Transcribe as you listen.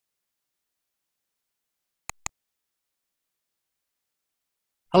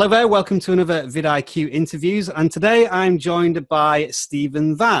Hello there, welcome to another vidIQ interviews, and today I'm joined by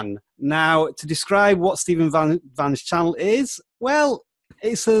Stephen Van. Now, to describe what Stephen Van's channel is, well,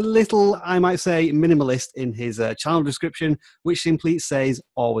 it's a little, I might say, minimalist in his channel description, which simply says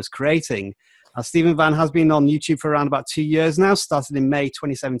always creating. Stephen Van has been on YouTube for around about 2 years now, started in May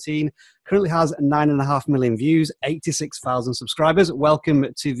 2017, currently has 9.5 million views, 86,000 subscribers. Welcome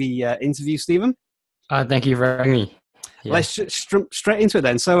to the interview, Stephen. Thank you for having me. Yeah. Let's straight into it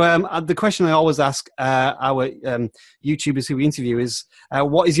then. So the question I always ask our YouTubers who we interview is,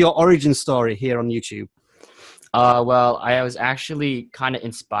 what is your origin story here on YouTube? Well, I was actually kind of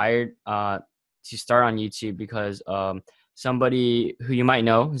inspired to start on YouTube because somebody who you might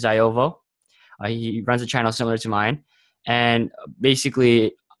know, Ziovo, he runs a channel similar to mine. And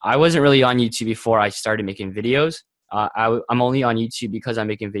basically, I wasn't really on YouTube before I started making videos. I'm only on YouTube because I'm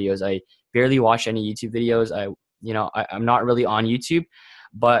making videos. I barely watch any YouTube videos. I'm not really on YouTube,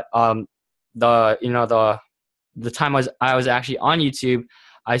 but the time I was actually on YouTube,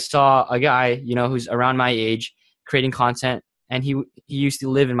 I saw a guy who's around my age creating content, and he used to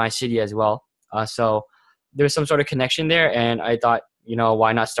live in my city as well. So there was some sort of connection there, and I thought,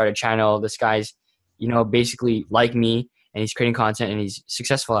 why not start a channel? This guy's basically like me, and he's creating content and he's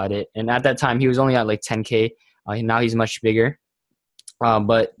successful at it. And at that time, he was only at like 10K. Now he's much bigger.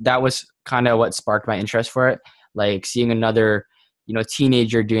 But that was kind of what sparked my interest for it. Like seeing another,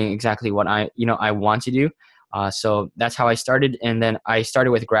 teenager doing exactly what I want to do. So that's how I started. And then I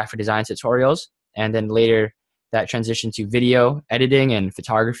started with graphic design tutorials. And then later that transitioned to video editing and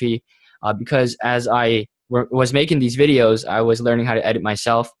photography. Because as I was making these videos, I was learning how to edit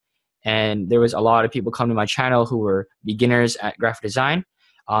myself. And there was a lot of people come to my channel who were beginners at graphic design.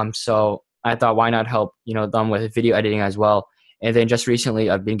 So I thought, why not help, them with video editing as well. And then just recently,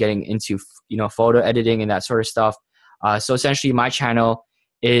 I've been getting into, photo editing and that sort of stuff. So essentially, my channel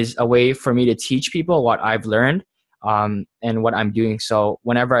is a way for me to teach people what I've learned and what I'm doing. So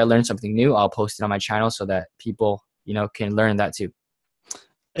whenever I learn something new, I'll post it on my channel so that people, can learn that too.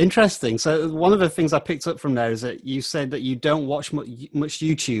 Interesting. So one of the things I picked up from there is that you said that you don't watch much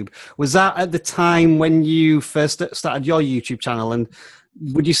YouTube. Was that at the time when you first started your YouTube channel? And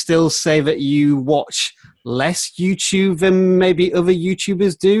would you still say that you watch less YouTube than maybe other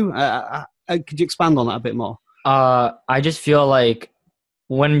YouTubers do? Could you expand on that a bit more? I just feel like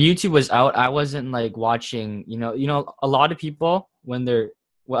when YouTube was out, I wasn't like watching, a lot of people when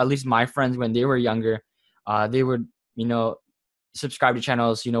at least my friends, when they were younger, they would, subscribe to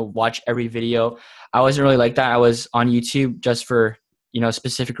channels, watch every video. I wasn't really like that. I was on YouTube just for,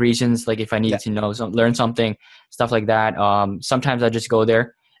 specific reasons. Like if I needed to learn something, stuff like that. Sometimes I just go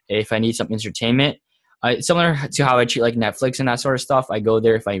there if I need some entertainment. Similar to how I treat like Netflix and that sort of stuff. I go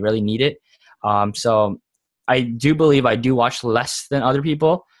there if I really need it. So I do believe I do watch less than other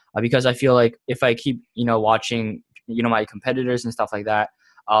people because I feel like if I keep, watching, my competitors and stuff like that,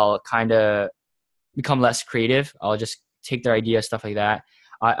 I'll kind of become less creative. I'll just take their ideas, stuff like that.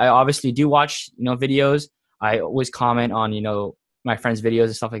 I obviously do watch, videos. I always comment on, my friends' videos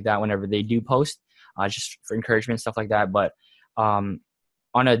and stuff like that whenever they do post, just for encouragement, stuff like that. But on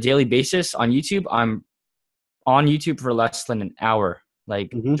a daily basis on YouTube, I'm on YouTube for less than an hour,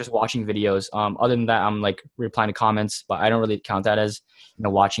 like just watching videos. Other than that, I'm like replying to comments, but I don't really count that as,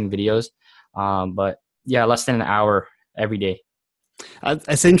 watching videos. But yeah, less than an hour every day.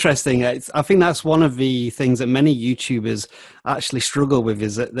 It's interesting. I think that's one of the things that many YouTubers actually struggle with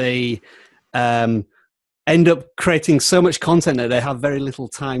is that they end up creating so much content that they have very little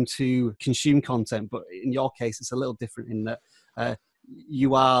time to consume content. But in your case, it's a little different in that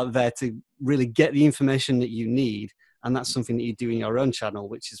you are there to really get the information that you need. And that's something that you do in your own channel,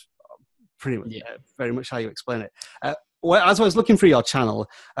 which is pretty much very much how you explain it. Well, as I was looking through your channel,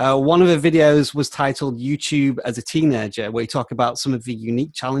 one of the videos was titled YouTube as a Teenager, where you talk about some of the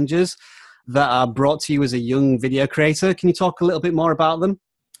unique challenges that are brought to you as a young video creator. Can you talk a little bit more about them?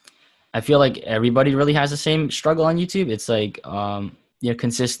 I feel like everybody really has the same struggle on YouTube. It's like,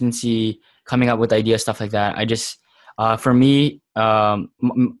 consistency, coming up with ideas, stuff like that. I just, for me, a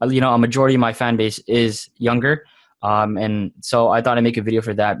majority of my fan base is younger. And so I thought I'd make a video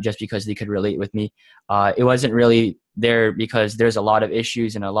for that just because they could relate with me. It wasn't really there because there's a lot of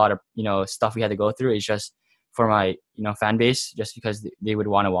issues and a lot of, stuff we had to go through. It's just for my, fan base, just because they would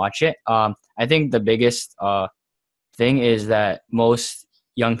want to watch it. I think the biggest thing is that most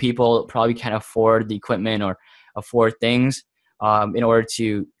young people probably can't afford the equipment or afford things in order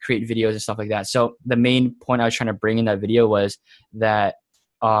to create videos and stuff like that. So the main point I was trying to bring in that video was that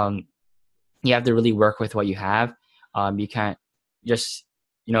you have to really work with what you have. You can't just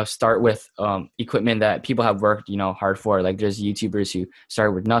start with equipment that people have worked, hard for. Like there's YouTubers who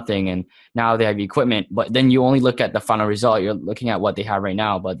started with nothing and now they have equipment, but then you only look at the final result. You're looking at what they have right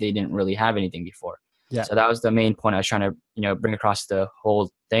now, but they didn't really have anything before. Yeah. So that was the main point I was trying to, bring across the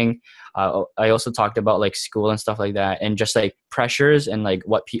whole thing. I also talked about like school and stuff like that, and just like pressures and like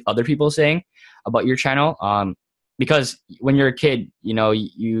what other people are saying about your channel. Because when you're a kid,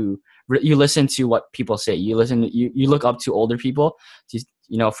 you listen to what people say. You look up to older people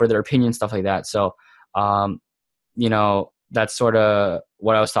to, for their opinion, stuff like that. So, that's sort of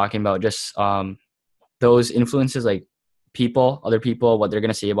what I was talking about. Just those influences, like other people, what they're going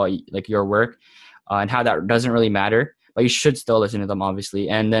to say about like your work, and how that doesn't really matter, but you should still listen to them, obviously.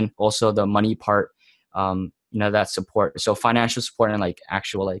 And then also the money part, that support. So financial support and like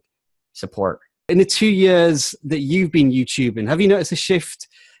actual like support. In the 2 years that you've been YouTubing, have you noticed a shift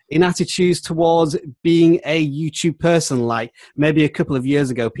in attitudes towards being a YouTube person? Like maybe a couple of years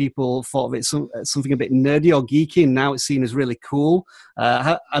ago, people thought of it something a bit nerdy or geeky, and now it's seen as really cool.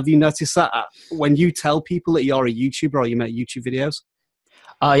 Have you noticed that when you tell people that you're a YouTuber or you make YouTube videos?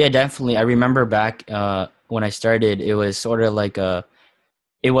 Yeah, definitely. I remember back when I started, it was sort of like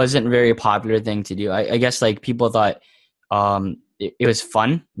it wasn't a very popular thing to do. I guess like people thought it was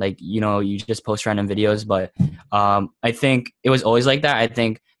fun, like, you just post random videos, but I think it was always like that. I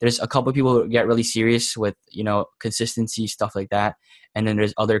think there's a couple of people who get really serious with, consistency, stuff like that. And then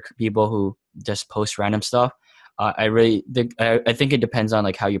there's other people who just post random stuff. I think it depends on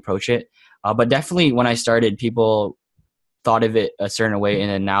like how you approach it. But definitely when I started, people thought of it a certain way,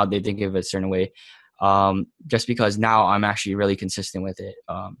 and then now they think of it a certain way, just because now I'm actually really consistent with it.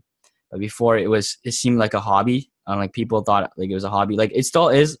 But before it seemed like a hobby. Like people thought like it was a hobby. Like it still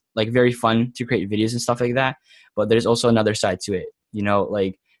is like very fun to create videos and stuff like that, but there's also another side to it,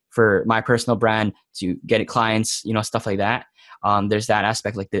 like for my personal brand to get clients, stuff like that. There's that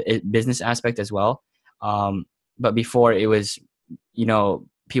aspect, like the business aspect as well. But before it was,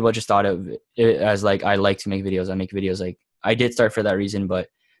 people just thought of it as like, I like to make videos. I make videos. Like I did start for that reason, but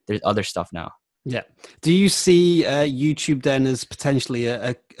there's other stuff now. Yeah. Do you see YouTube then as potentially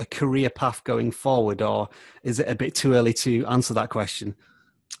a career path going forward, or is it a bit too early to answer that question?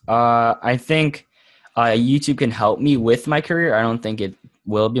 I think YouTube can help me with my career. I don't think it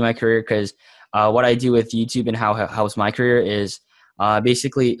will be my career, because what I do with YouTube and how's my career is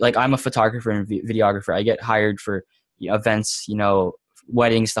basically like I'm a photographer and videographer. I get hired for events,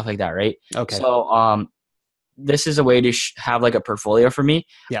 weddings, stuff like that, right? Okay. So this is a way to have like a portfolio for me.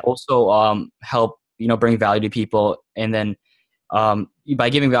 Yeah. Also help bring value to people, and then by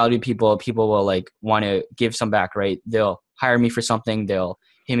giving value to people, people will like want to give some back, right? They'll hire me for something, they'll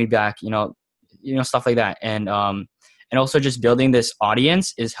pay me back, stuff like that. And also just building this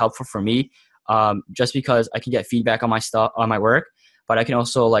audience is helpful for me, just because I can get feedback on my stuff, on my work, but I can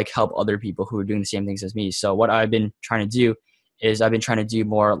also like help other people who are doing the same things as me. So what I've been trying to do is I've been trying to do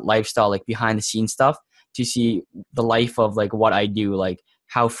more lifestyle, like behind the scenes stuff, to see the life of like what I do, like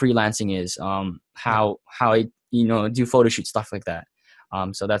how freelancing is, how I do photo shoot, stuff like that.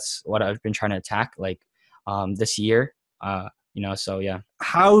 So that's what I've been trying to attack like this year. So yeah.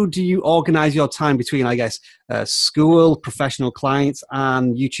 How do you organize your time between, I guess, school, professional clients,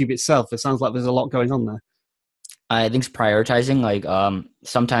 and YouTube itself? It sounds like there's a lot going on there. I think it's prioritizing. Like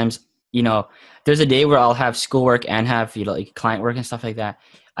sometimes there's a day where I'll have schoolwork and have like client work and stuff like that.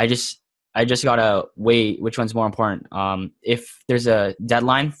 I just gotta weigh which one's more important. If there's a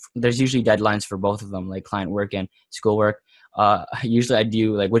deadline, there's usually deadlines for both of them, like client work and schoolwork. Usually I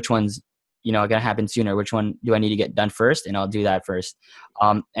do like which one's gonna happen sooner, which one do I need to get done first, and I'll do that first.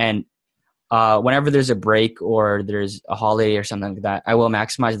 And whenever there's a break or there's a holiday or something like that, I will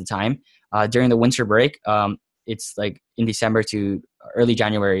maximize the time. During the winter break, it's like in December to early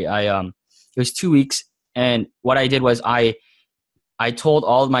January. It was 2 weeks, and what I did was I told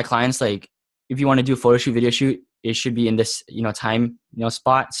all of my clients, like, if you want to do a photo shoot, video shoot, it should be in this, time,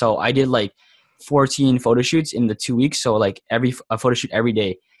 spot. So I did like 14 photo shoots in the 2 weeks. So like a photo shoot every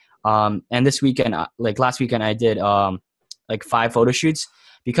day. And this weekend, like last weekend, I did like 5 photo shoots,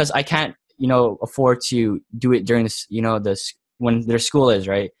 because I can't, afford to do it during this, this when their school is,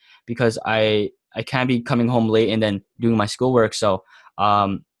 right? Because I can't be coming home late and then doing my schoolwork. So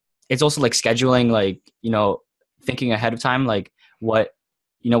it's also like scheduling, like, thinking ahead of time, like what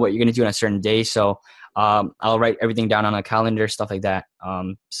you're going to do on a certain day. So I'll write everything down on a calendar, stuff like that.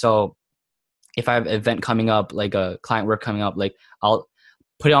 So if I have an event coming up, like a client work coming up, like I'll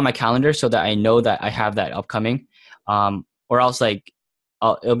put it on my calendar so that I know that I have that upcoming. Or else like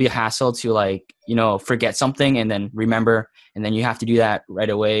it'll be a hassle to like, forget something and then remember, and then you have to do that right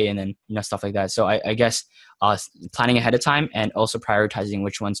away, and then, stuff like that. So I guess planning ahead of time and also prioritizing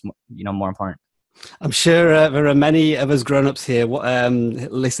which one's, more important. I'm sure there are many of us grown-ups here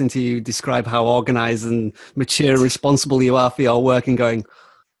listening to you describe how organized and mature and responsible you are for your work and going,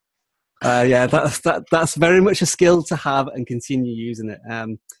 yeah, that's very much a skill to have and continue using it.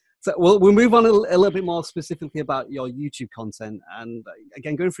 So we'll move on a little bit more specifically about your YouTube content. And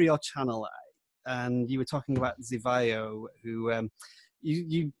again, going through your channel, and you were talking about Zivayo, who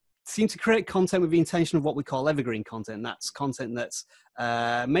you seem to create content with the intention of what we call evergreen content. That's content that's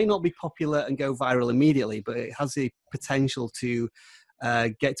may not be popular and go viral immediately, but it has the potential to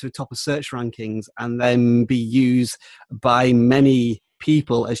get to the top of search rankings and then be used by many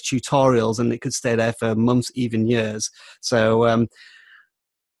people as tutorials, and it could stay there for months, even years. So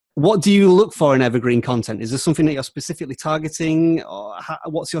what do you look for in evergreen content? Is there something that you're specifically targeting, or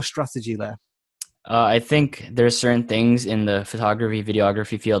what's your strategy there? I think there's certain things in the photography,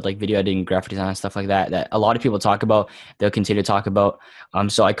 videography field, like video editing, graphic design, and stuff like that, that a lot of people talk about. They'll continue to talk about.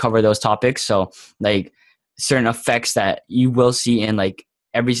 So I cover those topics. So like certain effects that you will see in like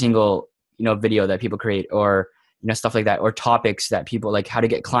every single, video that people create, or, stuff like that, or topics that people like, how to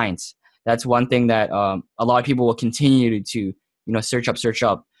get clients. That's one thing that a lot of people will continue to, search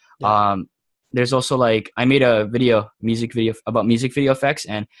up. Yeah. There's also like, I made a music video about music video effects,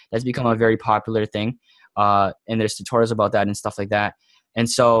 and that's become a very popular thing. And there's tutorials about that and stuff like that. And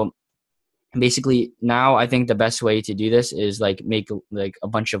so basically now I think the best way to do this is like make like a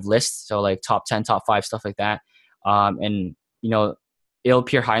bunch of lists. So like top 10, top 5, stuff like that. And, it'll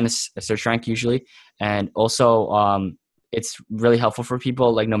appear high in the search rank usually. And also it's really helpful for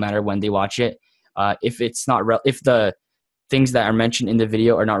people, like no matter when they watch it. If it's not, if the things that are mentioned in the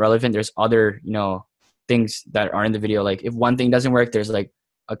video are not relevant, there's other, things that are in the video. Like if one thing doesn't work, there's like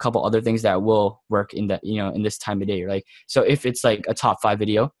a couple other things that will work in that, in this time of day. Like, so if it's like a top 5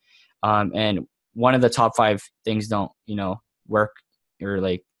 video, and one of the top 5 things don't, work or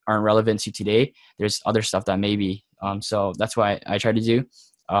like aren't relevant to today, there's other stuff that maybe, so that's why I try to do,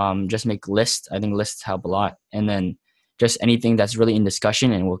 just make lists. I think lists help a lot. And then just anything that's really in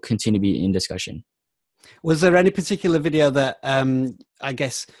discussion and will continue to be in discussion. Was there any particular video that I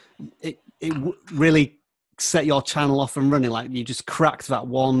guess it really set your channel off and running? Like you just cracked that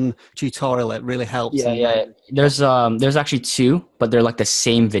one tutorial that really helped? Yeah. There's actually 2, but they're like the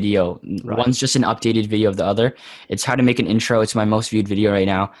same video. Right. One's just an updated video of the other. It's how to make an intro. It's my most viewed video right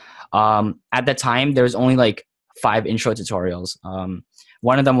now. At the time, there was only like 5 intro tutorials.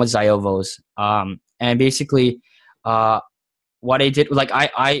 One of them was Ziovo's. And basically, what I did, like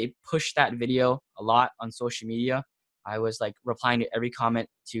I pushed that video a lot on social media. I was like replying to every comment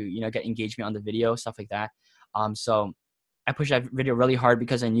to, get engagement on the video, stuff like that. So I pushed that video really hard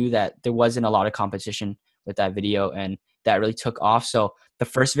because I knew that there wasn't a lot of competition with that video, and that really took off. So the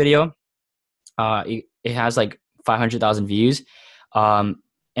first video, it has like 500,000 views. And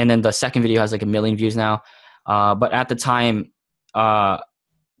then the second video has like 1 million views now. But at the time,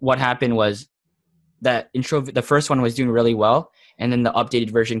 what happened was that intro, the first one was doing really well, and then the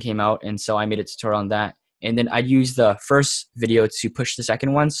updated version came out, and so I made a tutorial on that. And then I'd use the first video to push the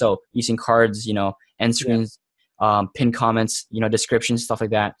second one. So using cards, end screens, pinned comments, descriptions, stuff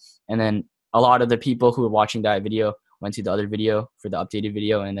like that. And then a lot of the people who were watching that video went to the other video for the updated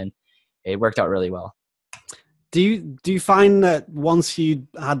video, and then it worked out really well. Do you find that once you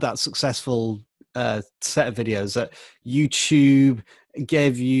had that successful set of videos, that YouTube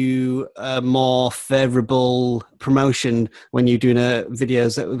gave you a more favorable promotion when you're doing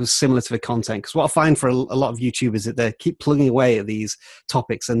videos that was similar to the content? Because what I find for a lot of YouTubers is that they keep plugging away at these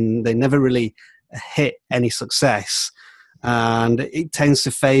topics and they never really hit any success, and it tends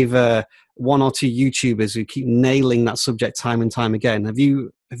to favor 1 or 2 YouTubers who keep nailing that subject time and time again. Have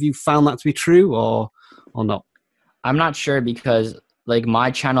you found that to be true or not? I'm not sure, because like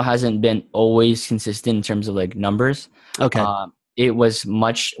my channel hasn't been always consistent in terms of like numbers. Okay. It was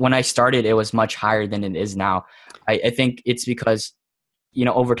when I started, it was much higher than it is now. I think it's because,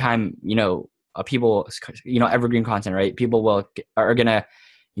 over time, people, evergreen content, right? People are gonna,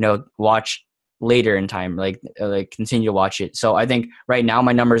 watch later in time, like continue to watch it. So I think right now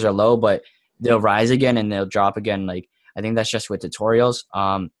my numbers are low, but they'll rise again and they'll drop again. Like I think that's just with tutorials.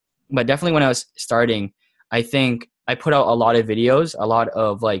 But definitely when I was starting, I think I put out a lot of videos, a lot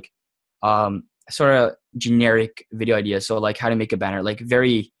of like sort of generic video ideas. So like how to make a banner, like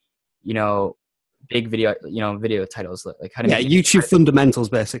very, big video, video titles, like how to make YouTube fundamentals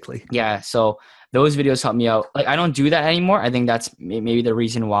basically. Yeah. So those videos help me out. Like I don't do that anymore. I think that's maybe the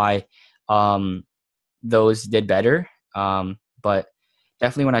reason why those did better. But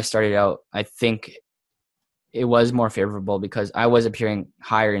definitely when I started out, I think it was more favorable because I was appearing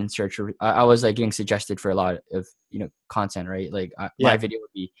higher in search. I was like getting suggested for a lot of content, right? Like my Yeah, video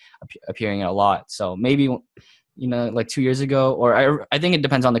would be appearing a lot. So maybe like 2 years ago, or I think it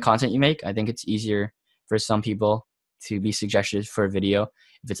depends on the content you make. I think it's easier for some people to be suggested for a video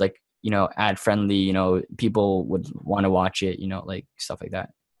if it's like ad friendly. People would want to watch it. Like stuff like that.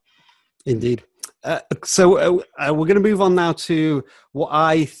 indeed. We're going to move on now to what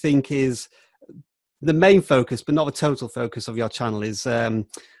I think is the main focus, but not the total focus of your channel, is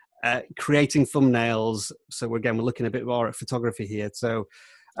creating thumbnails. So we're looking a bit more at photography here. So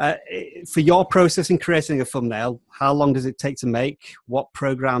for your process in creating a thumbnail, how long does it take to make? What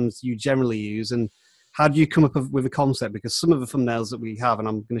programs do you generally use? And how do you come up with a concept? Because some of the thumbnails that we have, and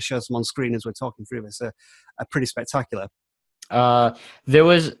I'm going to show some on screen as we're talking through this, are pretty spectacular.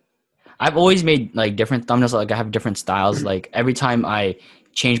 I've always made like different thumbnails. Like I have different styles. Like every time I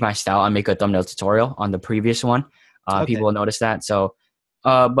change my style, I make a thumbnail tutorial on the previous one. Okay. People will notice that. So,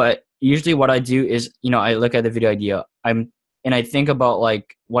 but usually what I do is, I look at the video idea. And I think about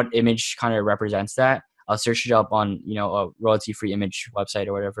like what image kind of represents that. I'll search it up on, a royalty-free image website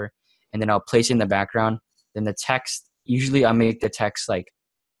or whatever. And then I'll place it in the background. Then the text, usually I make the text like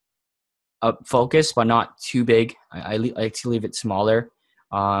focus, but not too big. I like to leave it smaller.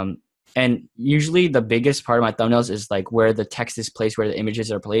 And usually the biggest part of my thumbnails is like where the text is placed, where the images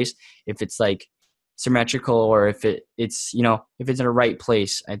are placed. If it's like symmetrical or if it's if it's in the right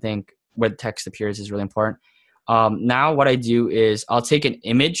place, I think where the text appears is really important. Now what I do is I'll take an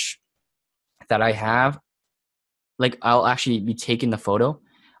image that I have, like I'll actually be taking the photo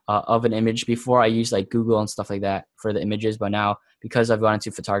of an image. Before I use like Google and stuff like that for the images, but now because I've gone into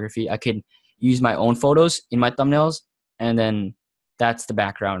photography, I can use my own photos in my thumbnails, and then that's the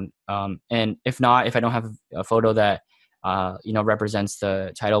background. And if I don't have a photo that represents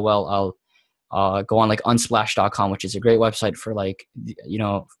the title well, I'll go on like unsplash.com, which is a great website for like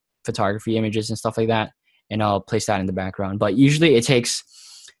photography images and stuff like that, and I'll place that in the background. But usually it takes,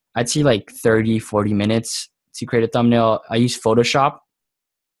 I'd say, like 30-40 minutes to create a thumbnail. I use Photoshop.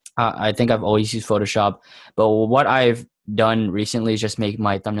 I think I've always used Photoshop, but what I've done recently is just make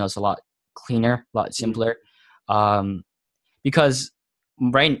my thumbnails a lot cleaner, a lot simpler. Because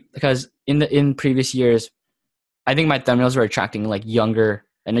in previous years, I think my thumbnails were attracting like a younger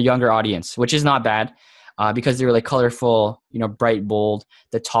audience, which is not bad, because they were like colorful, bright, bold.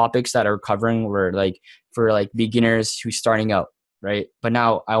 The topics that are covering were like for like beginners who's starting out, right? But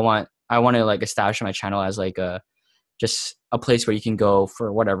now I want to like establish my channel as like just a place where you can go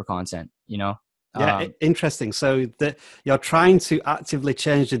for whatever content. Yeah, interesting. So that you're trying to actively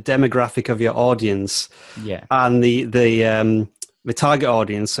change the demographic of your audience, Yeah. and the target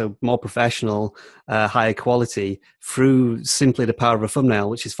audience, so more professional, higher quality, through simply the power of a thumbnail,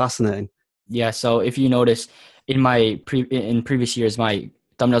 which is fascinating. Yeah. So if you notice, in previous years, my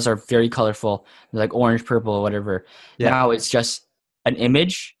thumbnails are very colorful, like orange, purple, whatever. Yeah, Now it's just an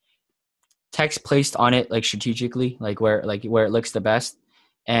image, text placed on it like strategically, like where it looks the best,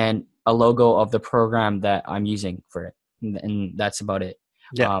 and a logo of the program that I'm using for it, and that's about it.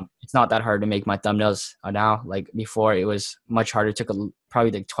 yeah, It's not that hard to make my thumbnails now. Like before, it was much harder. It took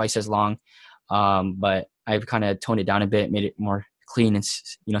probably like twice as long, but I've kind of toned it down a bit, made it more clean and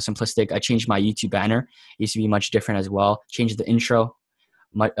simplistic. I changed my YouTube banner. It used to be much different as well. Changed the intro.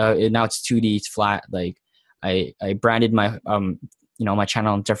 Now it's 2D. It's flat. Like I branded my my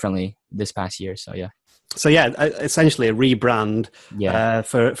channel differently this past year. So yeah. So yeah, essentially a rebrand Yeah.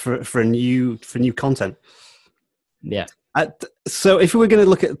 for new content. Yeah. So if we were going to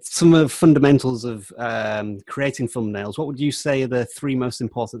look at some of the fundamentals of creating thumbnails, what would you say are the three most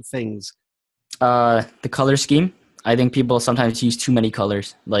important things? The color scheme. I think people sometimes use too many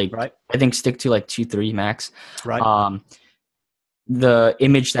colors. Like Right, I think stick to like 2-3 max. right, The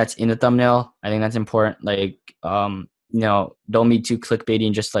image that's in the thumbnail, I think that's important. Like don't be too clickbaity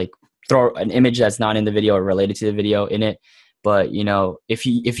and just like throw an image that's not in the video or related to the video in it. But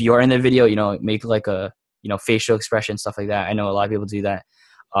if you're in the video, make like a facial expression, stuff like that. I know a lot of people do that.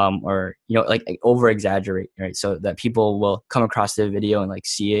 Or like over exaggerate, right? So that people will come across the video and like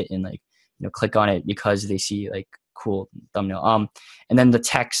see it and like click on it because they see like cool thumbnail. And then the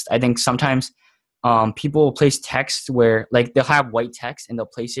text, I think sometimes people will place text where like they'll have white text and they'll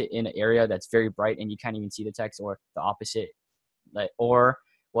place it in an area that's very bright and you can't even see the text, or the opposite. Like, or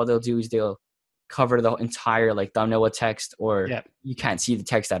what they'll do is they'll cover the entire like thumbnail with text, or yeah. you can't see the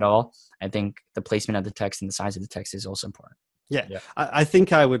text at all. I think the placement of the text and the size of the text is also important. Yeah, Yeah. I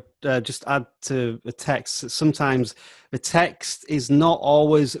think I would just add to the text. Sometimes the text is not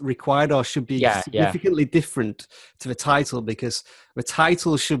always required or should be Yeah. Yeah. significantly different to the title, because the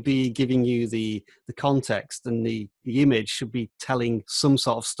title should be giving you the context, and the image should be telling some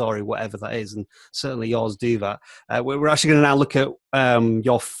sort of story, whatever that is. And certainly yours do that. We're actually going to now look at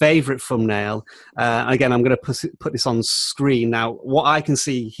your favorite thumbnail. Again, I'm going to put this on screen. Now, what I can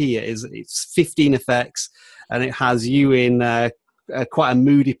see here is it's 15 effects, and it has you in quite a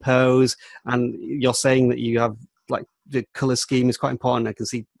moody pose, and you're saying that you have like the color scheme is quite important. I can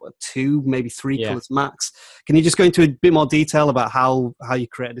see two, maybe three Yeah. colors max. Can you just go into a bit more detail about how you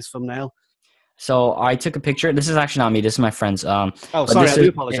created this thumbnail? So I took a picture. This is actually not me. This is my friend's. Oh, But sorry, this I do is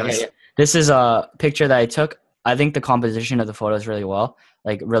apologize. this is a picture that I took. I think the composition of the photo is really well,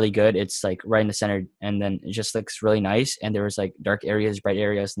 like really good. It's like right in the center, and then it just looks really nice. And there was like dark areas, bright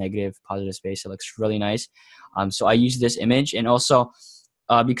areas, negative, positive space. It looks really nice. So I used this image, and also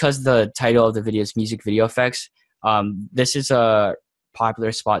because the title of the video is music video effects. This is a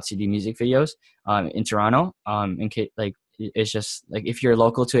popular spot to do music videos in Toronto. In case like it's just like if you're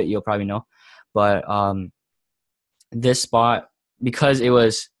local to it, you'll probably know. But this spot, because it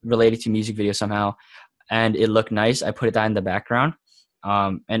was related to music video somehow and it looked nice, I put that in the background.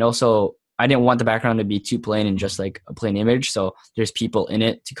 And also I didn't want the background to be too plain and just like a plain image, so there's people in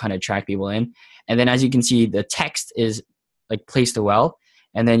it to kind of attract people in. And then as you can see, the text is like placed well,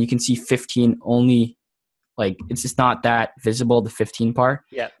 and then you can see 15 only, like it's just not that visible, the 15 part.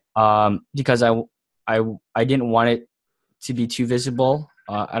 Yeah. Because I didn't want it to be too visible.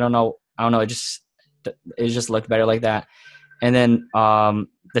 I don't know, it just looked better like that. And then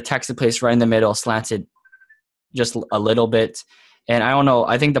the text is placed right in the middle, slanted just a little bit. And I don't know,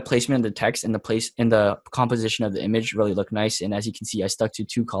 I think the placement of the text and the place in the composition of the image really looked nice. And as you can see, I stuck to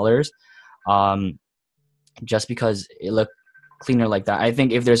two colors just because it looked cleaner like that. I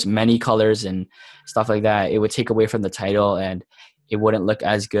think if there's many colors and stuff like that, it would take away from the title and it wouldn't look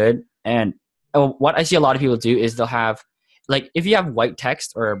as good. And what I see a lot of people do is they'll have, like, if you have white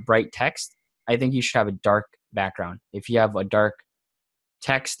text or bright text, I think you should have a dark background. If you have a dark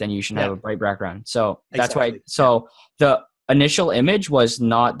text, then you should have a bright background. So that's Exactly. why. So the initial image was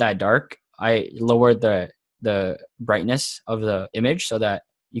not that dark. I lowered the brightness of the image so that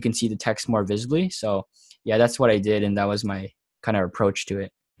you can see the text more visibly. So yeah, that's what I did, and that was my kind of approach to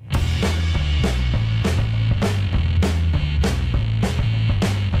it.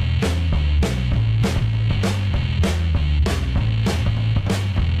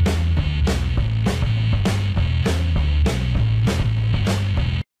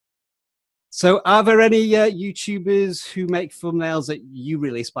 So, are there any YouTubers who make thumbnails that you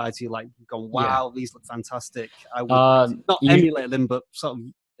really aspire to, like, gone, wow, these look fantastic? I would not emulate them, but sort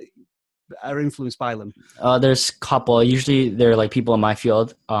of are influenced by them. There's a couple. Usually, they're like people in my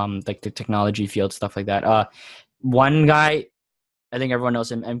field, like the technology field, stuff like that. One guy, I think everyone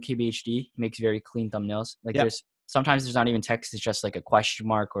knows him, MKBHD. He makes very clean thumbnails. Like sometimes there's not even text; it's just like a question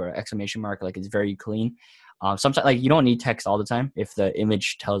mark or exclamation mark. Like it's very clean. Sometimes like you don't need text all the time if the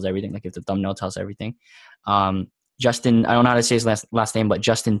image tells everything, like if the thumbnail tells everything. Justin, I don't know how to say his last name, but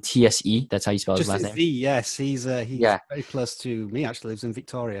Justin TSE, that's how you spell his last name. Yes, he's very close to me, actually, lives in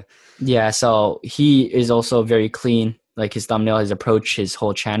Victoria. Yeah, so he is also very clean, like his thumbnail, his approach, his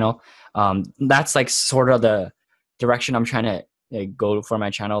whole channel. That's like sort of the direction I'm trying to go for my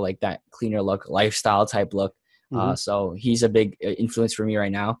channel, like that cleaner look, lifestyle type look. So he's a big influence for me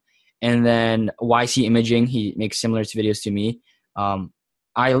right now. And then YC Imaging, he makes similar videos to me.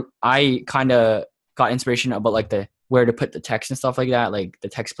 I kind of got inspiration about like the where to put the text and stuff like that, like the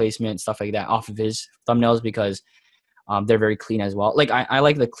text placement, stuff like that off of his thumbnails because they're very clean as well. Like I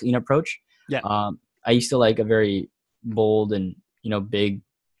like the clean approach. Yeah. I used to like a very bold and, big,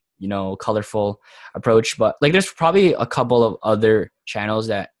 colorful approach, but like there's probably a couple of other channels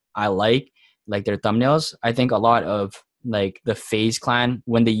that I like their thumbnails. I think a lot of like the FaZe clan,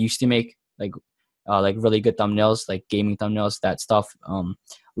 when they used to make like really good thumbnails, like gaming thumbnails, that stuff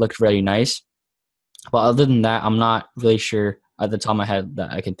looked really nice. But other than that, I'm not really sure at the top of my head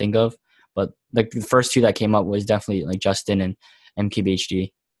that I can think of. But like the first two that came up was definitely like Justin and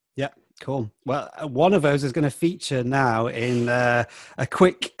MKBHD. Yeah, cool. Well, one of those is going to feature now in a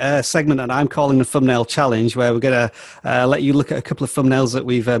quick segment that I'm calling the thumbnail challenge, where we're going to let you look at a couple of thumbnails that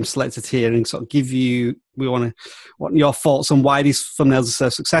we've selected here and sort of give you, we want your thoughts on why these thumbnails are so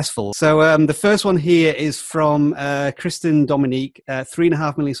successful. So the first one here is from Kristen Dominique,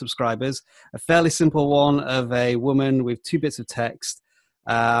 3.5 million subscribers, a fairly simple one of a woman with 2 bits of text.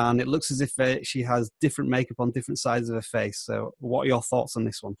 And it looks as if she has different makeup on different sides of her face. So what are your thoughts on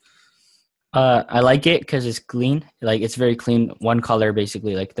this one? I like it because it's clean. Like it's very clean. One color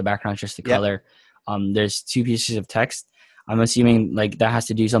basically. Like the background's just the Yep. color. There's two pieces of text. I'm assuming like that has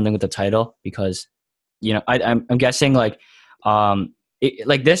to do something with the title because, I'm guessing like,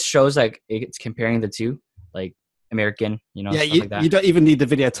 like this shows like it's comparing the two, like American, Yeah, stuff like that. you don't even need the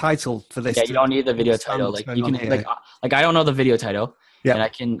video title for this Yeah, you to don't need the video understand title. what's Like going you on can here. like I don't know the video title, and Yeah. I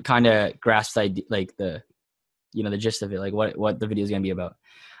can kind of grasp the idea, like the gist of it, like what the video is gonna be about.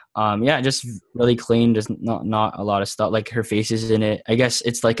 Yeah, just really clean, just not a lot of stuff. Like her face is in it. I guess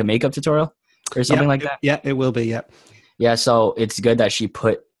it's like a makeup tutorial or Yeah, something like that. yeah, it will be. Yeah. Yeah, so it's good that she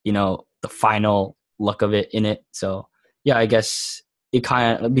put the final look of it in it. So yeah, I guess it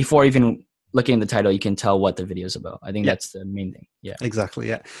kind of before even looking at the title, you can tell what the video is about. I think Yeah. that's the main thing. Yeah. Exactly,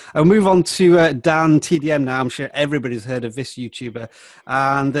 yeah. I'll move on to Dan TDM now. I'm sure everybody's heard of this YouTuber.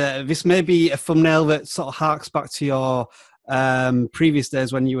 And this may be a thumbnail that sort of harks back to your previous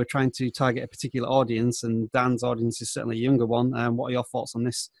days when you were trying to target a particular audience. And Dan's audience is certainly a younger one. What are your thoughts on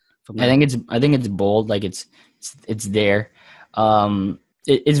this thumbnail? I think it's bold. Like it's there.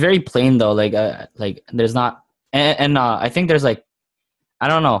 It's very plain though. Like there's not, and I think there's like, I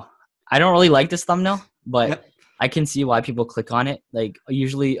don't know. I don't really like this thumbnail, but Yep. I can see why people click on it. Like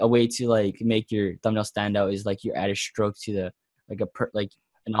usually a way to like make your thumbnail stand out is like you add a stroke to the like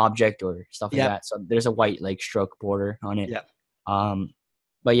an object or stuff like Yep. that. So there's a white like stroke border on it. Yeah.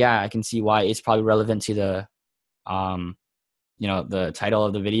 But yeah, I can see why it's probably relevant to the the title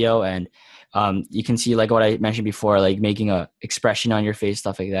of the video, and you can see like what I mentioned before, like making a expression on your face,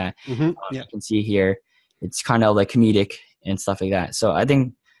 stuff like that. Yeah. You can see here it's kind of like comedic and stuff like that. So I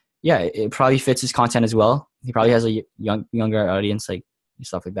think it probably fits his content as well. He probably has a younger audience, like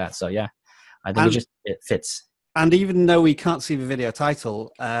stuff like that. So yeah, I think it fits. And even though we can't see the video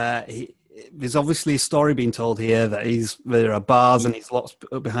title, there's obviously a story being told here that there are bars and he's locked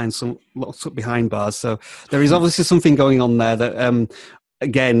up behind bars. So there is obviously something going on there that,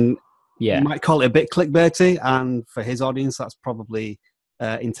 again, you might call it a bit clickbaity, and for his audience, that's probably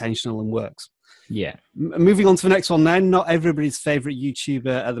intentional and works. Yeah. Moving on to the next one then. Not everybody's favorite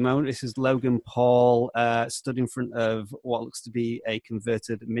YouTuber at the moment. This is Logan Paul, stood in front of what looks to be a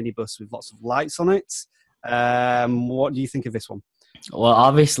converted minibus with lots of lights on it. What do you think of this one? Well,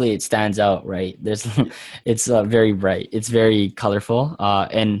 obviously it stands out, right? It's very bright. It's very colorful.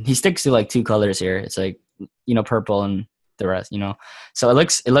 And he sticks to like two colors here. It's like, purple and the rest, so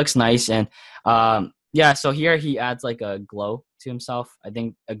it looks nice. And, so here he adds like a glow to himself. I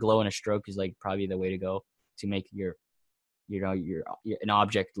think a glow and a stroke is like probably the way to go to make your an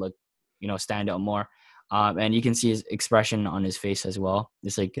object look, stand out more. And you can see his expression on his face as well.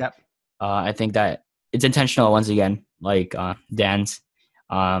 It's like, I think that it's intentional once again, like Dan's.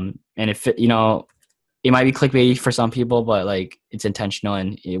 And if it might be clickbaity for some people, but like it's intentional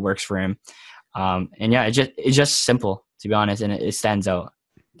and it works for him. And yeah, it's just simple, to be honest, and it stands out.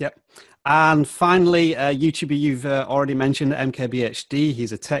 Yep. And finally, YouTuber you've already mentioned, MKBHD.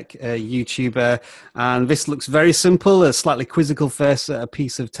 He's a tech YouTuber, and this looks very simple, a slightly quizzical first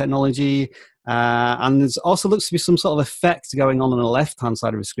piece of technology. And there's also looks to be some sort of effect going on the left-hand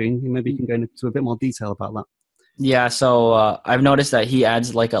side of the screen. Maybe you can go into a bit more detail about that. Yeah, so I've noticed that he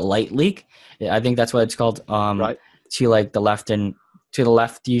adds like a light leak. I think that's what it's called. Right. To like the left and to the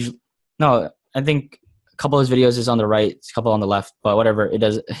left. Usually, no, I think a couple of his videos is on the right, a couple on the left, but whatever. It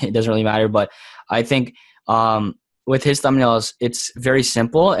doesn't really matter. But I think with his thumbnails, it's very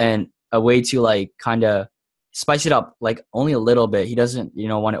simple and a way to like kind of spice it up, like only a little bit. He doesn't,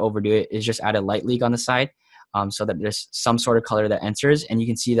 want to overdo it. It's just add a light leak on the side, so that there's some sort of color that enters, and you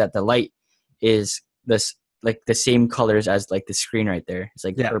can see that the light is this like the same colors as like the screen right there. It's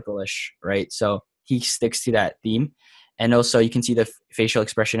like purplish, right? So he sticks to that theme, and also you can see the facial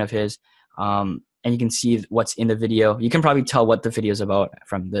expression of his, and you can see what's in the video. You can probably tell what the video is about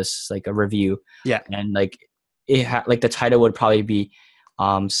from this, like a review. Yeah, and like like the title would probably be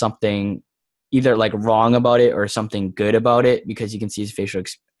something either like wrong about it or something good about it, because you can see his facial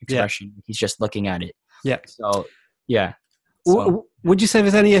expression. He's just looking at it. Yeah. So, yeah. So, would you say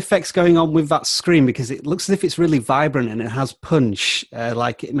there's any effects going on with that screen? Because it looks as if it's really vibrant and it has punch,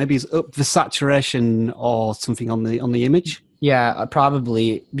 like maybe it's up the saturation or something on the image. Yeah,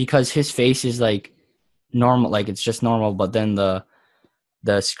 probably, because his face is like normal, like it's just normal, but then the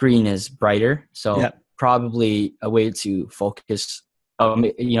screen is brighter. So probably a way to focus,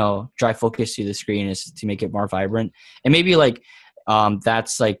 drive focus to the screen is to make it more vibrant. And maybe like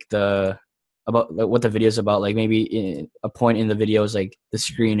that's like about what the video is about. Like maybe a point in the video is like the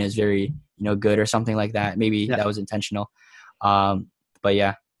screen is very good or something like that. Maybe that was intentional. But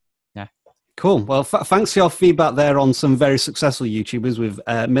yeah. Cool. Well, thanks for your feedback there on some very successful YouTubers with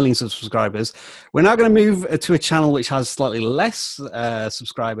millions of subscribers. We're now going to move to a channel which has slightly less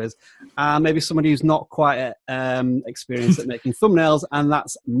subscribers, and maybe somebody who's not quite experienced at making thumbnails, and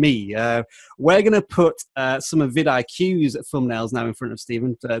that's me. We're going to put some of vidIQ's thumbnails now in front of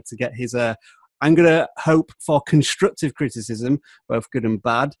Stephen to get his I'm going to hope for constructive criticism, both good and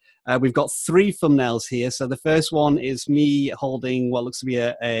bad. We've got 3 thumbnails here. So the first one is me holding what looks to be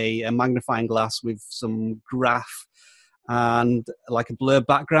a magnifying glass with some graph and like a blurred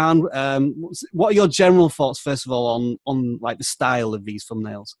background. What are your general thoughts, first of all, on like the style of these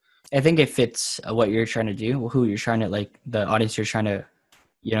thumbnails? I think it fits what you're trying to do, who you're trying to, like, the audience you're trying to,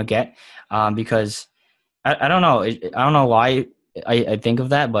 get. Because I don't know. I don't know why I think of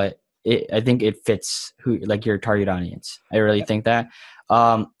that, but I think it fits who, like, your target audience. I really think that.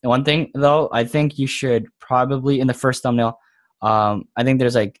 One thing though, I think you should probably, in the first thumbnail, I think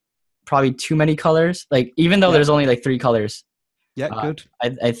there's like probably too many colors. Like, even though there's only like 3 colors. Yeah, good.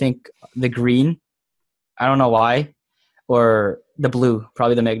 I think the green, I don't know why, or the blue,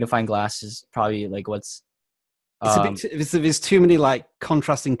 probably the magnifying glass is probably like what's. There's too many like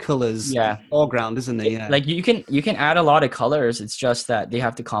contrasting colors. Yeah. Foreground, isn't there? Yeah. Like you can add a lot of colors. It's just that they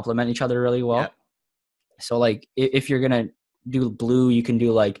have to complement each other really well. Yeah. So like if you're gonna do blue, you can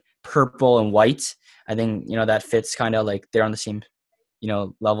do like purple and white. I think that fits kind of like they're on the same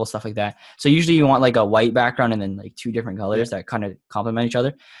level, stuff like that. So usually you want like a white background and then like 2 different colors that kind of complement each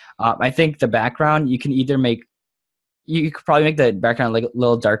other. I think the background you can either you could probably make the background like a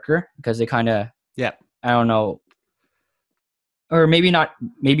little darker because they kind of I don't know. Or maybe not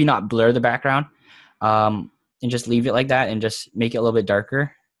blur the background, and just leave it like that and just make it a little bit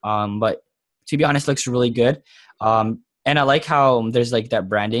darker. But to be honest, it looks really good. And I like how there's like that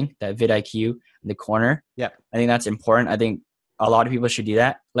branding, that vidIQ in the corner. Yeah, I think that's important. I think a lot of people should do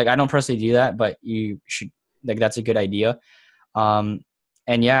that. Like, I don't personally do that, but you should. Like, that's a good idea. And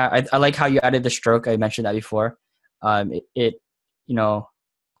yeah, I like how you added the stroke. I mentioned that before. It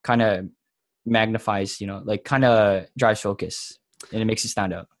kind of magnifies, like kind of drives focus. And it makes it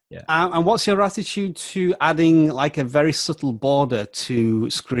stand out. Yeah. And what's your attitude to adding like a very subtle border to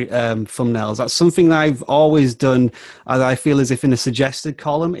thumbnails? That's something that I've always done. I feel as if in a suggested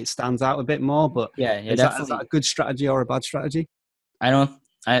column, it stands out a bit more. But is that a good strategy or a bad strategy? I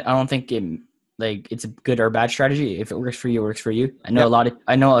don't think it's a good or bad strategy. If it works for you, it works for you.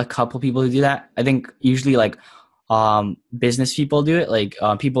 I know a couple people who do that. I think usually like business people do it, like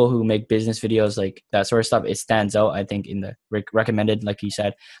people who make business videos, like that sort of stuff. It stands out, I think, in the recommended, like you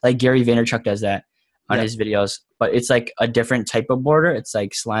said. Like Gary Vaynerchuk does that on his videos, but it's like a different type of border. It's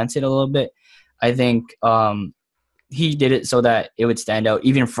like slanted a little bit. I think he did it so that it would stand out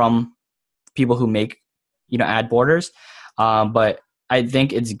even from people who make ad borders. But I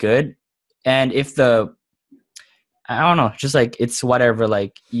think it's good. And if I don't know, just like it's whatever,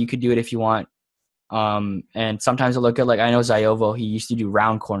 like you could do it if you want. And sometimes it'll look good. Like, I know Ziovo, he used to do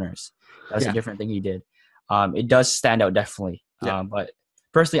round corners. That's a different thing he did. It does stand out, definitely. But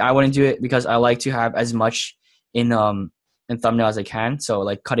personally, I wouldn't do it because I like to have as much in thumbnail as I can. So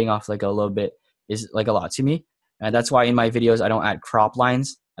like cutting off like a little bit is like a lot to me. And that's why in my videos, I don't add crop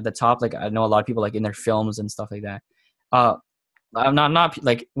lines at the top. Like, I know a lot of people like in their films and stuff like that. I'm not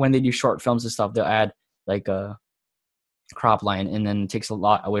like when they do short films and stuff, they'll add like a crop line and then it takes a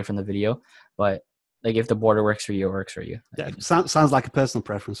lot away from the video. But like, if the border works for you, it works for you. Yeah, sounds like a personal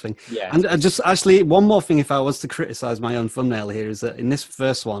preference thing. Yeah. And just actually, one more thing, if I was to criticize my own thumbnail here, is that in this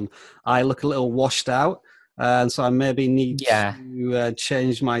first one, I look a little washed out. And so I maybe need to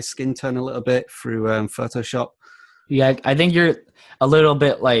change my skin tone a little bit through Photoshop. Yeah, I think you're a little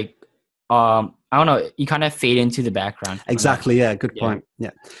bit like, I don't know, you kind of fade into the background. Exactly, yeah, good point.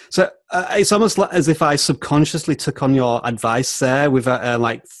 Yeah. So it's almost like as if I subconsciously took on your advice there with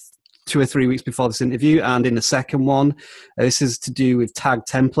like 2 or 3 weeks before this interview. And in the second one, this is to do with tag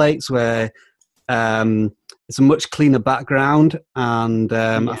templates where it's a much cleaner background. And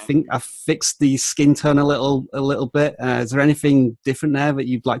I think I fixed the skin tone a little bit. Is there anything different there that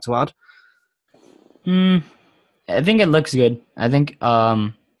you'd like to add? I think it looks good. I think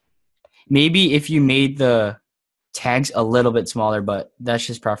maybe if you made the tags a little bit smaller, but that's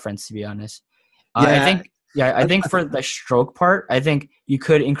just preference, to be honest. I think for the stroke part, I think you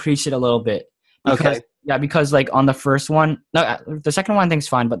could increase it a little bit. Because like on the first one, the second one I think is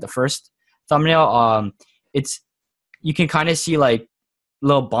fine, but the first thumbnail, you can kind of see like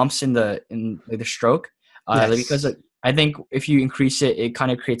little bumps in the stroke. Because I think if you increase it, it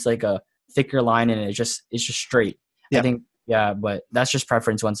kind of creates like a thicker line and it's just straight. I think, but that's just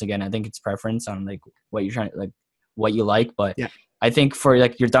preference once again. I think it's preference on like what you're trying to, like what you like, but I think for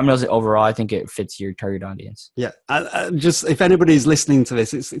like your thumbnails overall, I think it fits your target audience. Yeah, just if anybody's listening to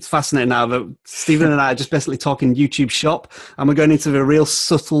this, it's fascinating now that Stephen and I are just basically talking YouTube shop, and we're going into the real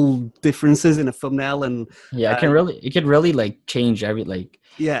subtle differences in a thumbnail. And Yeah, it could really like change every like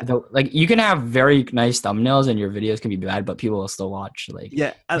yeah, like you can have very nice thumbnails and your videos can be bad, but people will still watch. Like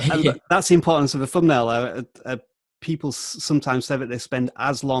yeah, and that's the importance of a thumbnail. People sometimes say that they spend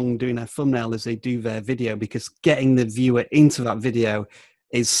as long doing a thumbnail as they do their video, because getting the viewer into that video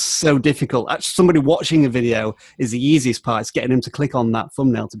is so difficult. Actually, somebody watching a video is the easiest part. It's getting them to click on that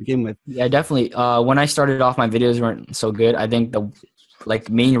thumbnail to begin with. Yeah, definitely. When I started off, my videos weren't so good. I think the like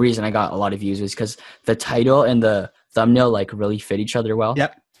main reason I got a lot of views was because the title and the thumbnail like really fit each other well.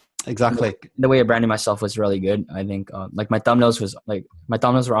 Yep, exactly. The way I branded myself was really good. I think like my thumbnails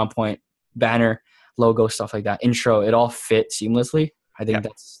were on point. Banner, logo, stuff like that, intro, it all fit seamlessly. I think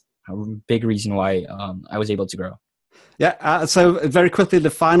that's a big reason why I was able to grow. Yeah. So very quickly, the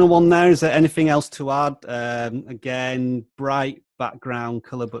final one there, is there anything else to add? Again, bright background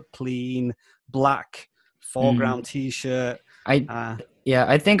color, but clean, black foreground t-shirt.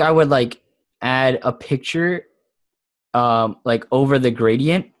 I think I would like add a picture like over the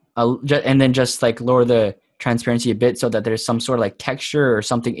gradient and then just like lower the transparency a bit so that there's some sort of like texture or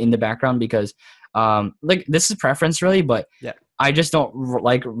something in the background, because like this is preference really, but I just don't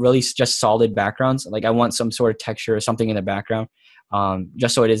like really just solid backgrounds. Like I want some sort of texture or something in the background,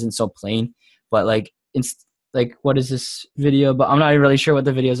 just so it isn't so plain. But like it's like, what is this video? But I'm not really sure what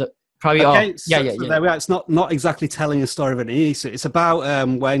the video is. Probably okay, so there we are. It's not exactly telling a story of an issue. It's about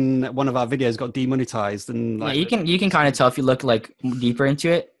when one of our videos got demonetized, and like, you can kind of tell if you look like deeper into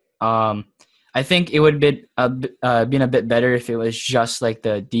it. I think it would be been a bit better if it was just like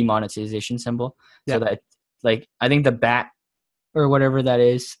the demonetization symbol. So that like I think the bat or whatever that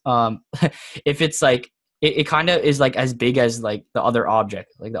is, if it's like it kind of is like as big as like the other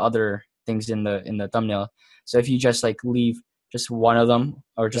object, like the other things in the thumbnail. So if you just like leave just one of them,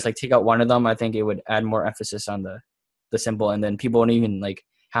 or just like take out one of them, I think it would add more emphasis on the symbol, and then people won't even like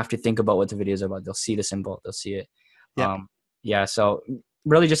have to think about what the video is about. They'll see the symbol, they'll see it. So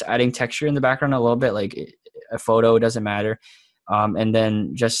really just adding texture in the background a little bit, like a photo, doesn't matter, and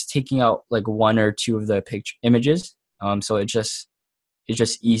then just taking out like one or two of the picture images, so it's just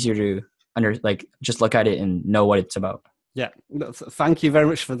easier to just look at it and know what it's about. Yeah, thank you very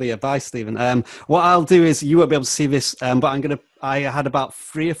much for the advice, Stephen. What I'll do is, you won't be able to see this, but I had about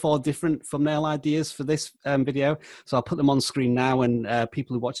 3 or 4 different thumbnail ideas for this video, so I'll put them on screen now, and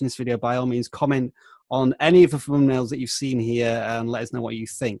people who are watching this video, by all means, comment on any of the thumbnails that you've seen here and let us know what you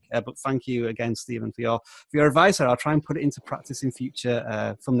think. But thank you again, Stephen, for your advice. I'll try and put it into practice in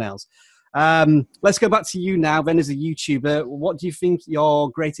future thumbnails. Let's go back to you now, then, as a YouTuber. What do you think your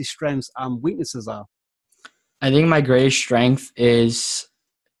greatest strengths and weaknesses are? I think my greatest strength is,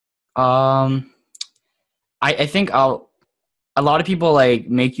 I think a lot of people like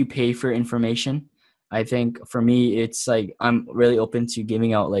make you pay for information. I think for me, it's like, I'm really open to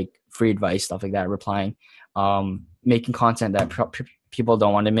giving out like free advice, stuff like that, replying, making content that people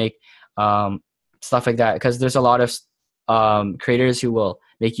don't want to make, stuff like that. Cause there's a lot of, creators who will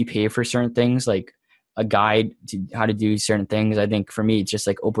make you pay for certain things, like a guide to how to do certain things. I think for me, it's just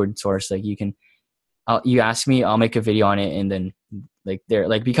like open source. Like you ask me, I'll make a video on it. And then like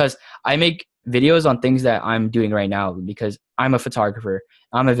because I make videos on things that I'm doing right now, because I'm a photographer,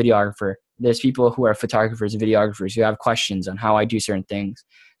 I'm a videographer. There's people who are photographers and videographers who have questions on how I do certain things.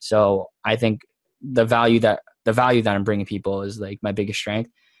 So I think the value that I'm bringing people is like my biggest strength.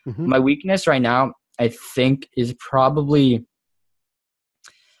 Mm-hmm. My weakness right now, I think, is probably,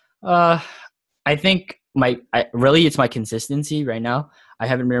 I think it's my consistency right now. I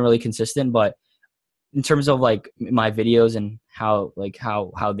haven't been really consistent, but in terms of like my videos and how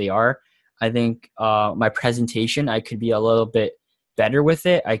they are, I think my presentation, I could be a little bit better with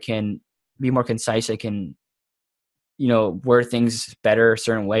it. I can be more concise. I can, word things better a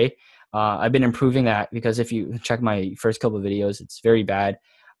certain way. I've been improving that, because if you check my first couple of videos, it's very bad.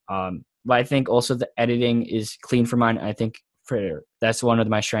 But I think also the editing is clean for mine. I think that's one of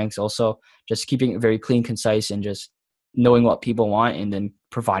my strengths also, just keeping it very clean, concise, and just knowing what people want and then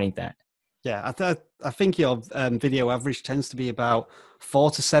providing that. Yeah, I think your video average tends to be about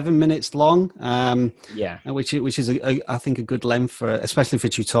 4 to 7 minutes long. Which is I think a good length for, especially for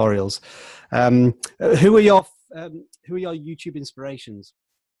tutorials. Who are your YouTube inspirations?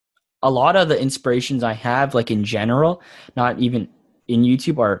 A lot of the inspirations I have, like in general, not even in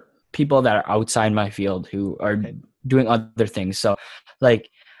YouTube, are people that are outside my field who are doing other things. So, like,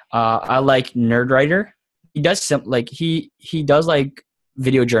 I like Nerdwriter. He does he does like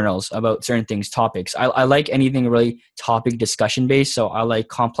video journals about certain things, topics. I like anything really topic discussion based. So I like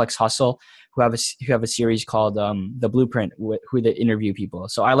Complex Hustle, who have a series called The Blueprint, who they interview people.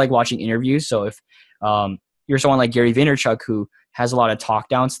 So I like watching interviews. So if you're someone like Gary Vaynerchuk, who has a lot of talk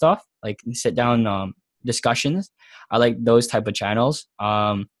down stuff, like sit down discussions, I like those type of channels.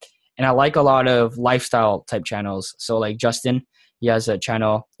 And I like a lot of lifestyle type channels. So like Justin, he has a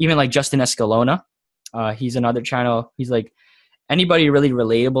channel, even like Justin Escalona. He's another channel. He's like anybody really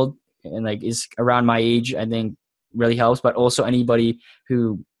relatable and like is around my age, I think really helps, but also anybody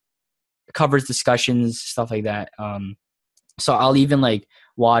who covers discussions, stuff like that. So I'll even like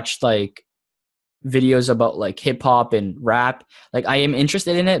watch like videos about like hip hop and rap. Like I am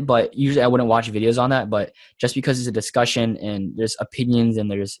interested in it, but usually I wouldn't watch videos on that. But just because it's a discussion and there's opinions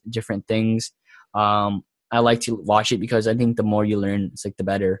and there's different things, I like to watch it because I think the more you learn, it's like the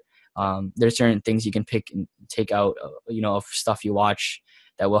better. There's certain things you can pick and take out, of stuff you watch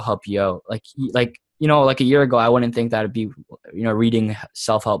that will help you out. Like a year ago, I wouldn't think that it'd be, reading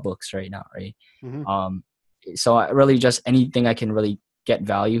self-help books right now. Right. Mm-hmm. So I really just anything I can really get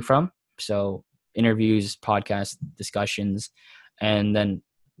value from. So interviews, podcasts, discussions. And then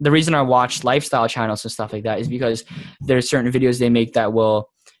the reason I watch lifestyle channels and stuff like that is because there's certain videos they make that will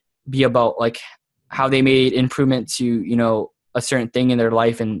be about like how they made improvement to, a certain thing in their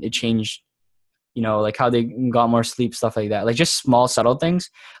life and it changed, like how they got more sleep, stuff like that. Like just small, subtle things.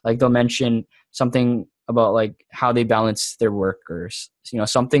 Like they'll mention something about like how they balance their work or,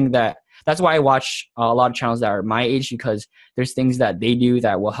 something that's why I watch a lot of channels that are my age, because there's things that they do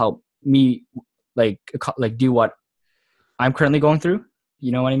that will help me like do what I'm currently going through.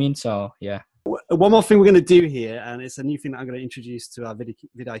 You know what I mean? So, yeah. One more thing we're going to do here, and it's a new thing that I'm going to introduce to our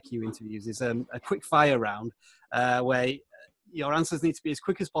vidIQ interviews, is a quick fire round where your answers need to be as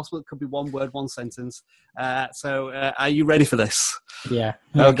quick as possible. It could be one word, one sentence. So are you ready for this? Yeah.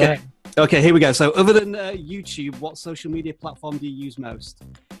 Okay. Okay, here we go. So other than YouTube, what social media platform do you use most?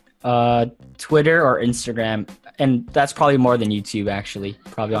 Twitter or Instagram. And that's probably more than YouTube, actually.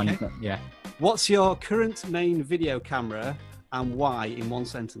 Probably okay. Yeah. What's your current main video camera and why in one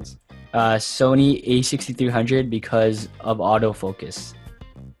sentence? Sony A6300 because of autofocus.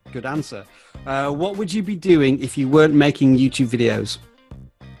 Good answer. What would you be doing if you weren't making YouTube videos?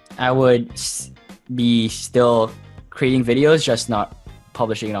 I would be still creating videos, just not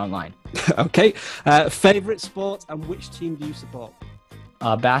publishing it online. Okay. Favorite sport and which team do you support?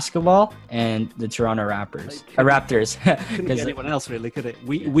 Basketball and the Toronto Raptors. Couldn't be anyone else really, could it?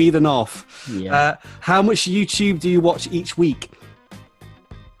 We the North. Yeah. How much YouTube do you watch each week?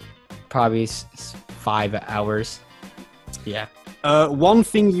 Probably 5 hours. Yeah. One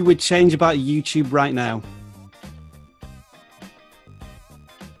thing you would change about YouTube right now?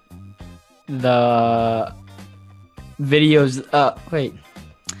 The videos. Wait.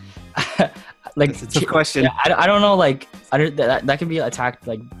 Like that's a tough question. Yeah, I don't know. Like that can be attacked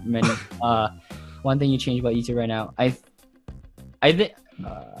like many. One thing you change about YouTube right now, I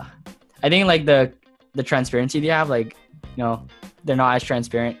think like the transparency they have, like they're not as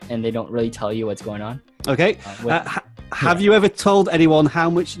transparent and they don't really tell you what's going on. Okay. Have you ever told anyone how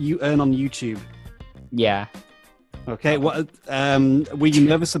much you earn on YouTube? Yeah. Okay. What? Were you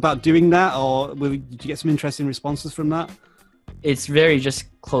nervous about doing that, or did you get some interesting responses from that? It's very just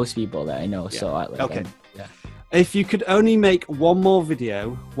close people that I know. Yeah. So okay. Yeah. If you could only make one more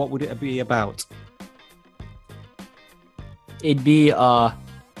video, what would it be about? It'd be how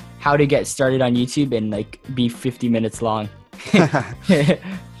to get started on YouTube and like be 50 minutes long. Good.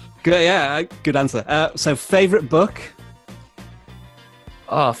 Yeah. Good answer. So favorite book?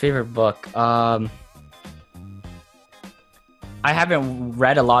 Oh, favorite book. I haven't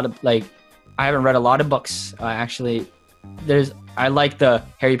read a lot of books actually. I like the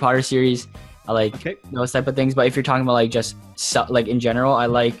Harry Potter series. I like those type of things. But if you're talking about like just like in general,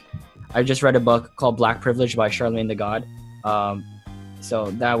 I just read a book called Black Privilege by Charlemagne the God.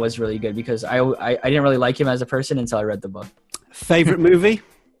 So that was really good because I didn't really like him as a person until I read the book. Favorite movie?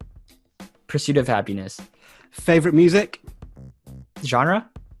 Pursuit of Happiness. Favorite music? Genre?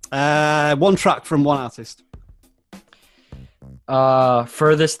 One track from one artist.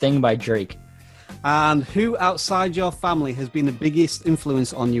 Furthest Thing by Drake. And who outside your family has been the biggest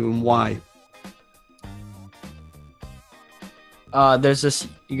influence on you and why? There's this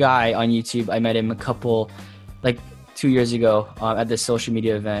guy on YouTube. I met him 2 years ago at this social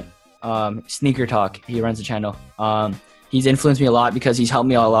media event. Sneaker Talk. He runs a channel. He's influenced me a lot because he's helped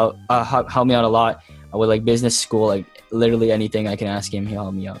me out a lot with like business school, like literally anything I can ask him, he'll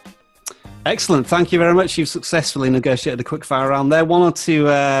help me out. Excellent. Thank you very much. You've successfully negotiated a quick fire round there. One or two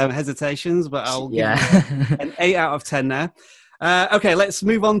hesitations, but I'll give you an 8 out of 10 there. Okay, let's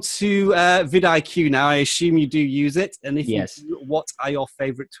move on to vidIQ now. I assume you do use it, and if Yes. you do, what are your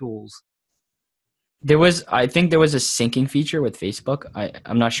favorite tools? I think there was a syncing feature with Facebook.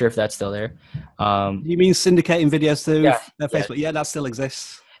 I'm not sure if that's still there. You mean syndicating videos to Yeah, Facebook? Yeah, that still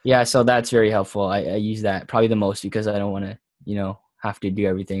exists. Yeah, so that's very helpful. I use that probably the most because I don't want to, have to do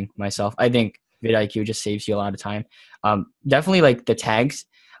everything myself. I think vidIQ just saves you a lot of time. Definitely like the tags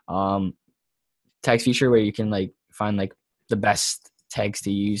feature where you can like find like the best tags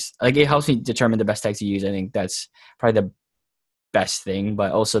to use. Like it helps me determine the best tags to use. I think that's probably the best thing,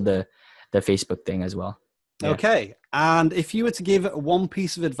 but also the Facebook thing as well. Yeah. Okay. And if you were to give one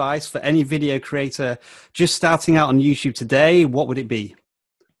piece of advice for any video creator just starting out on YouTube today, what would it be?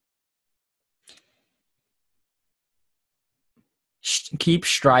 Keep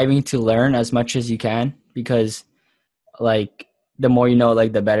striving to learn as much as you can, because like the more you know,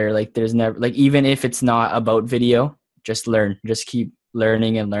 like the better. Like there's never, like, even if it's not about video, just learn, just keep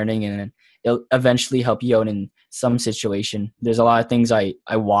learning, and it'll eventually help you out in some situation. There's a lot of things I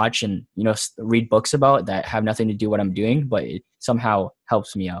watch and read books about that have nothing to do with what I'm doing, but it somehow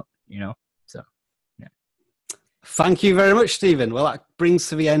helps me out, so yeah. Thank you very much, Stephen. Well, that brings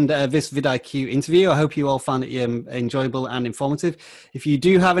to the end this vidIQ interview. I hope you all found it enjoyable and informative. If you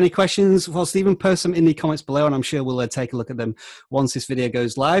do have any questions for Stephen, post them in the comments below, and I'm sure we'll take a look at them once this video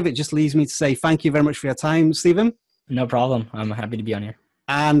goes live. It just leaves me to say thank you very much for your time, Stephen. No problem. I'm happy to be on here.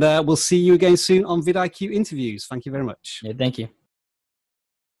 And we'll see you again soon on vidIQ interviews. Thank you very much. Yeah, thank you.